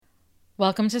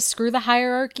Welcome to Screw the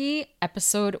Hierarchy,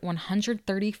 episode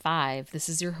 135. This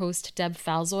is your host, Deb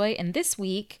Falzoy, and this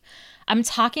week I'm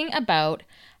talking about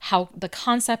how the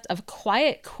concept of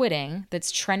quiet quitting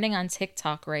that's trending on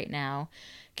TikTok right now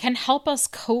can help us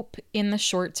cope in the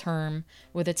short term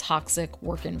with a toxic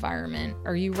work environment.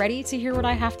 Are you ready to hear what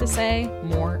I have to say?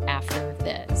 More after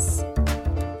this.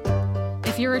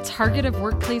 If you're a target of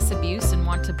workplace abuse and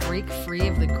want to break free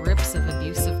of the grips of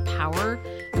abusive power,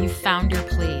 you've found your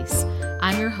place.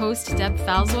 I'm your host, Deb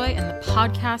Falzoy, and the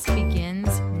podcast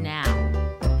begins now.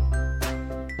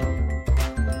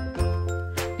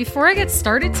 Before I get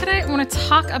started today, I want to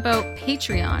talk about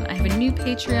Patreon. I have a new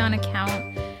Patreon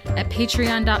account at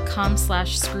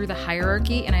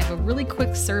patreon.com/screwthehierarchy, and I have a really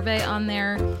quick survey on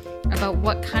there about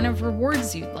what kind of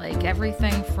rewards you'd like.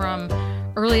 Everything from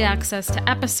early access to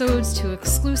episodes, to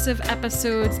exclusive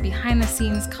episodes, behind the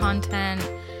scenes content.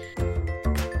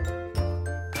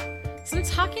 So I'm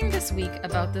talking this week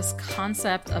about this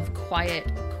concept of quiet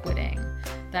quitting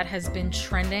that has been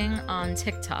trending on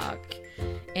TikTok.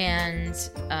 And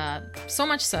so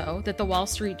much so that the Wall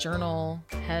Street Journal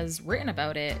has written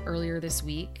about it earlier this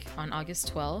week on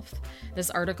August 12th. This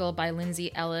article by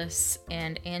Lindsay Ellis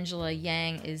and Angela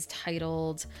Yang is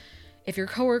titled, "If your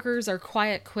coworkers are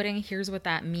quiet quitting, here's what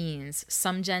that means.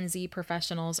 Some Gen Z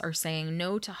professionals are saying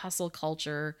no to hustle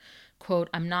culture. Quote,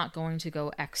 I'm not going to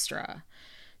go extra."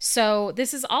 So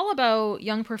this is all about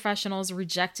young professionals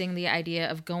rejecting the idea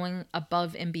of going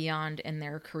above and beyond in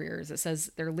their careers. It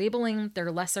says they're labeling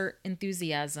their lesser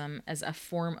enthusiasm as a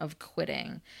form of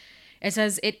quitting. It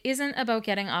says it isn't about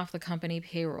getting off the company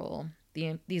payroll,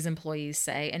 these employees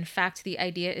say. In fact, the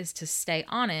idea is to stay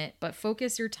on it, but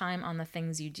focus your time on the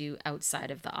things you do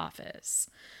outside of the office.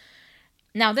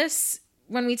 Now,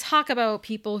 when we talk about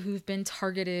people who've been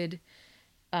targeted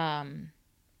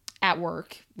at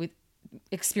work with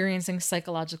experiencing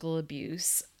psychological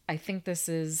abuse, I think this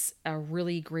is a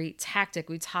really great tactic.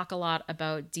 We talk a lot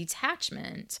about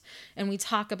detachment, and we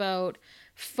talk about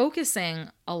focusing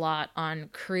a lot on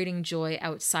creating joy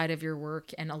outside of your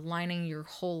work and aligning your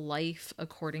whole life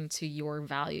according to your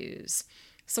values.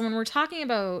 So when we're talking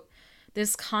about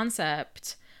this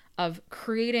concept of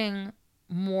creating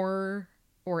more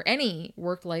or any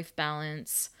work-life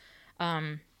balance,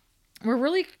 we're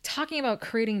really talking about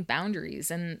creating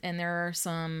boundaries. And there are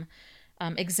some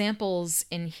examples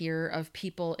in here of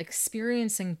people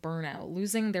experiencing burnout,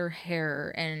 losing their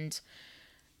hair, and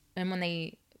when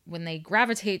they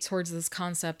gravitate towards this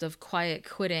concept of quiet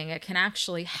quitting, it can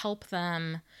actually help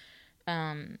them,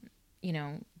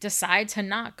 decide to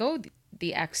not go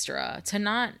the extra, to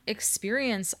not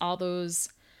experience all those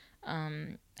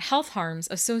health harms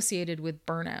associated with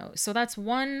burnout. So that's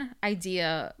one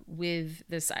idea with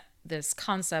this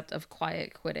concept of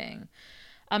quiet quitting.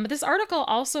 But this article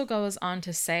also goes on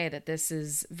to say that this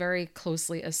is very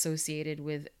closely associated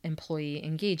with employee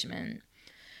engagement.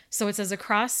 So it says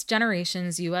across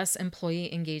generations, U.S.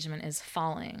 employee engagement is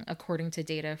falling, according to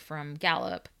data from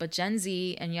Gallup. But Gen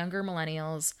Z and younger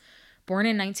millennials born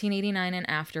in 1989 and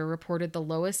after reported the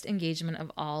lowest engagement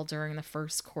of all during the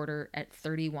first quarter at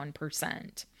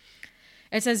 31%.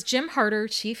 It says Jim Harder,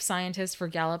 chief scientist for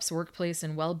Gallup's workplace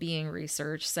and well-being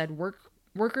research, said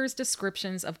workers'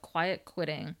 descriptions of quiet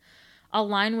quitting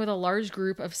align with a large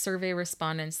group of survey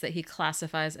respondents that he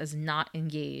classifies as not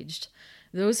engaged,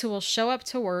 those who will show up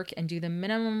to work and do the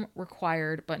minimum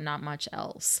required but not much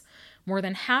else. More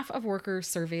than half of workers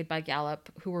surveyed by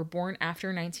Gallup who were born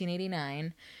after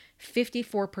 1989,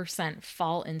 54%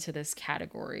 fall into this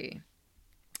category.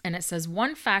 And it says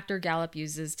one factor Gallup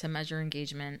uses to measure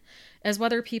engagement is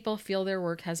whether people feel their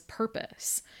work has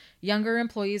purpose. Younger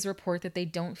employees report that they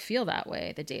don't feel that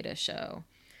way, the data show.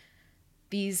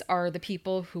 These are the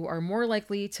people who are more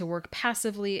likely to work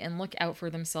passively and look out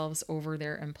for themselves over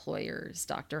their employers,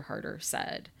 Dr. Harder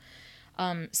said.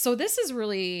 So this is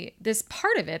really, this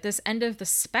part of it, this end of the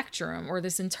spectrum, or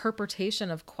this interpretation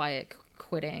of quiet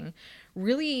quitting,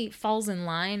 really falls in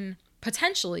line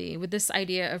potentially with this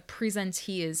idea of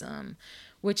presenteeism,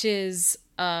 which is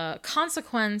a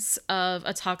consequence of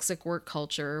a toxic work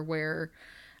culture where,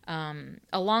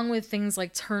 along with things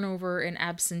like turnover and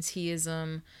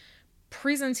absenteeism,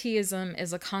 presenteeism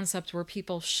is a concept where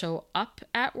people show up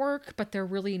at work, but they're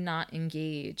really not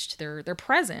engaged. They're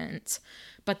present,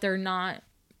 but they're not,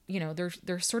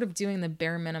 they're sort of doing the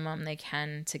bare minimum they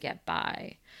can to get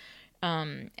by.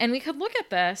 And we could look at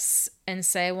this and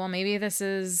say, well, maybe this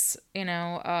is,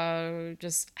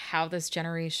 just how this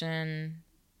generation,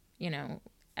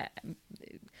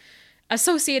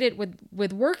 associated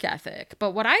with work ethic.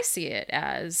 But what I see it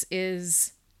as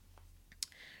is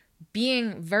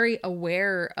being very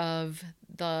aware of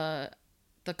the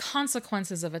the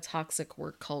consequences of a toxic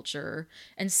work culture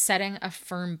and setting a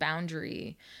firm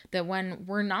boundary that when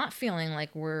we're not feeling like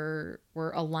we're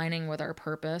aligning with our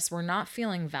purpose, we're not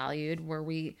feeling valued, where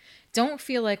we don't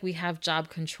feel like we have job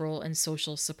control and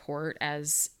social support,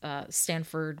 as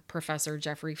Stanford professor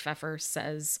Jeffrey Pfeffer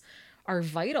says are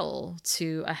vital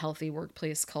to a healthy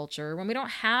workplace culture, when we don't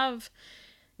have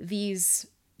these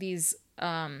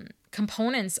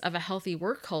components of a healthy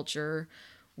work culture,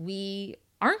 we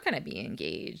aren't going to be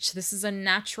engaged. This is a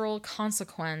natural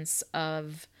consequence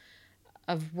of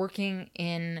working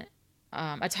in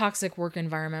a toxic work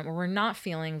environment where we're not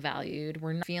feeling valued.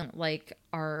 We're not feeling like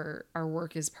our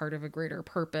work is part of a greater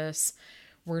purpose.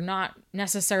 We're not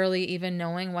necessarily even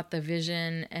knowing what the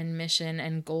vision and mission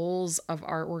and goals of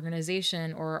our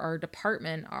organization or our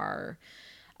department are.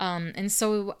 And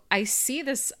so I see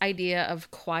this idea of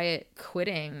quiet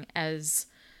quitting as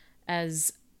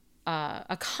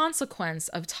a consequence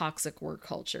of toxic work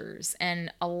cultures.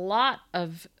 And a lot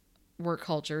of work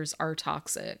cultures are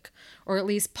toxic, or at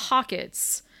least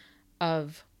pockets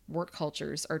of work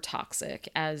cultures are toxic,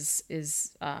 as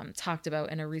is talked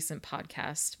about in a recent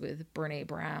podcast with Brene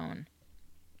Brown.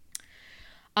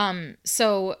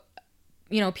 So,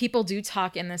 people do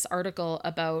talk in this article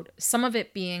about some of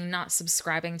it being not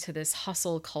subscribing to this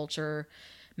hustle culture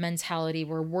mentality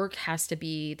where work has to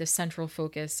be the central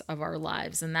focus of our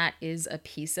lives. And that is a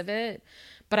piece of it.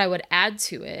 But I would add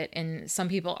to it, and some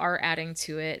people are adding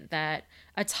to it, that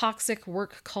a toxic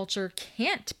work culture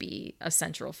can't be a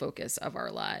central focus of our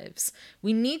lives.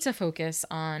 We need to focus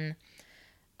on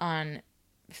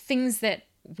things that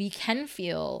we can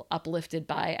feel uplifted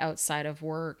by outside of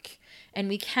work. And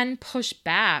we can push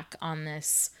back on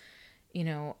this,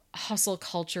 hustle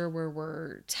culture where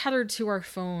we're tethered to our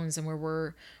phones and where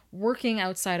we're working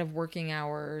outside of working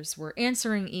hours, we're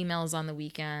answering emails on the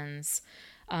weekends.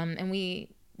 And we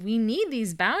need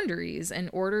these boundaries in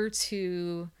order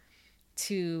to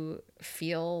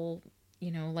feel,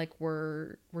 like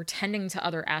we're tending to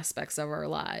other aspects of our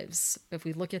lives. If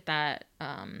we look at that,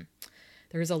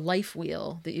 there's a life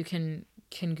wheel that you can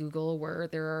Google where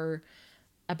there are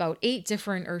about 8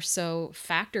 different or so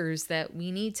factors that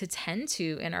we need to tend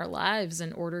to in our lives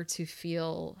in order to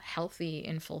feel healthy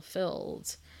and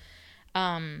fulfilled.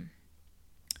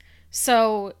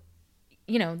 So,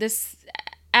 this,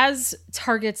 as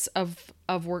targets of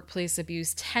workplace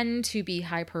abuse tend to be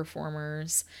high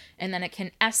performers, and then it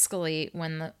can escalate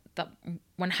when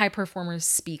high performers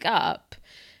speak up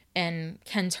and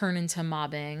can turn into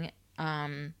mobbing.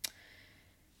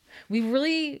 We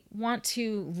really want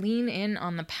to lean in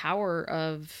on the power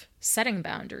of setting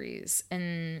boundaries.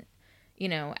 And,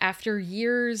 after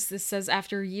years of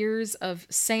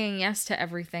saying yes to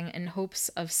everything in hopes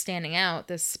of standing out,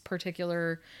 this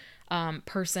particular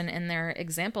person in their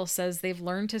example says they've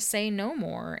learned to say no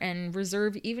more and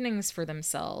reserve evenings for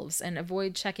themselves and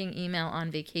avoid checking email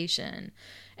on vacation.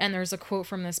 And there's a quote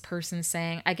from this person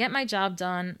saying, "I get my job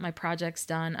done, my project's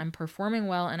done, I'm performing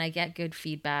well, and I get good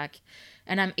feedback,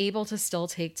 and I'm able to still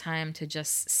take time to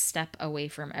just step away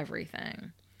from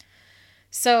everything."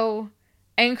 So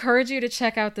I encourage you to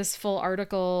check out this full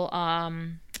article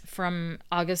from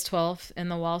August 12th in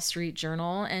the Wall Street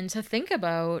Journal, and to think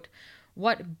about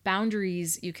what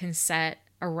boundaries you can set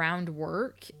around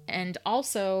work, and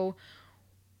also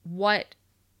what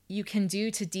you can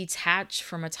do to detach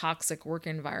from a toxic work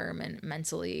environment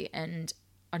mentally and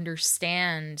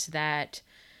understand that,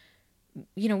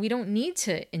 we don't need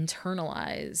to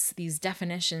internalize these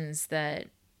definitions that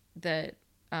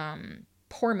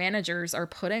poor managers are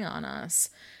putting on us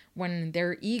when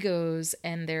their egos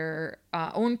and their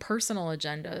own personal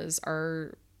agendas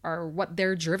are what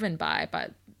they're driven by,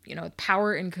 but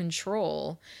power and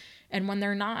control. And when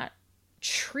they're not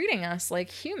treating us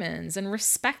like humans and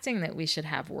respecting that we should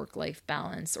have work-life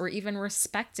balance, or even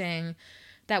respecting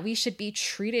that we should be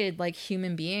treated like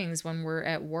human beings when we're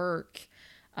at work.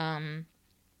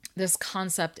 This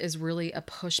concept is really a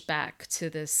pushback to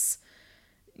this,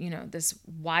 this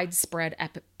widespread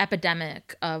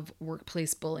epidemic of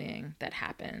workplace bullying that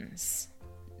happens.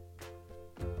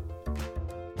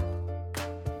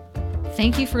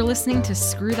 Thank you for listening to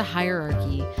Screw the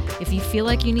Hierarchy. If you feel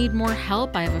like you need more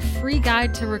help, I have a free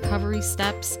guide to recovery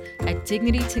steps at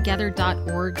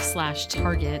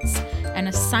dignitytogether.org/targets and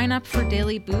a sign up for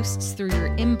daily boosts through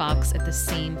your inbox at the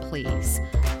same place.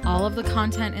 All of the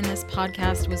content in this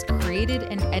podcast was created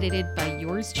and edited by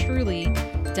yours truly,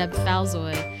 Deb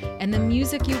Falzoy, and the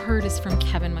music you heard is from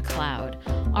Kevin MacLeod.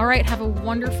 All right, have a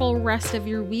wonderful rest of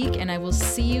your week, and I will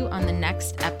see you on the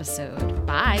next episode.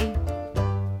 Bye.